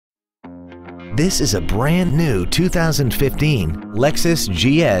This is a brand new 2015 Lexus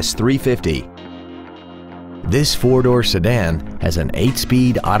GS 350. This four-door sedan has an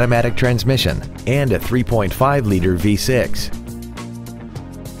 8-speed automatic transmission and a 3.5-liter V6.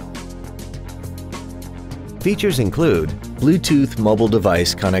 Features include Bluetooth mobile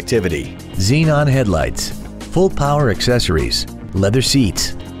device connectivity, xenon headlights, full power accessories, leather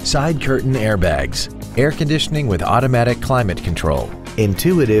seats, side curtain airbags, air conditioning with automatic climate control,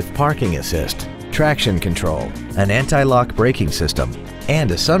 intuitive parking assist, traction control, an anti-lock braking system, and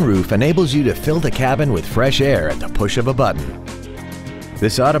a sunroof enables you to fill the cabin with fresh air at the push of a button.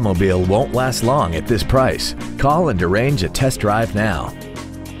 This automobile won't last long at this price. Call and arrange a test drive now.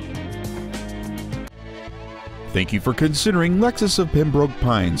 Thank you for considering Lexus of Pembroke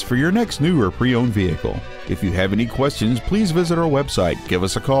Pines for your next new or pre-owned vehicle. If you have any questions, please visit our website, give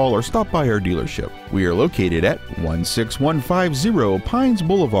us a call, or stop by our dealership. We are located at 16150 Pines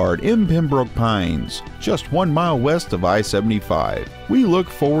Boulevard in Pembroke Pines, just 1 mile west of I-75. We look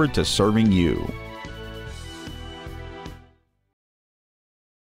forward to serving you.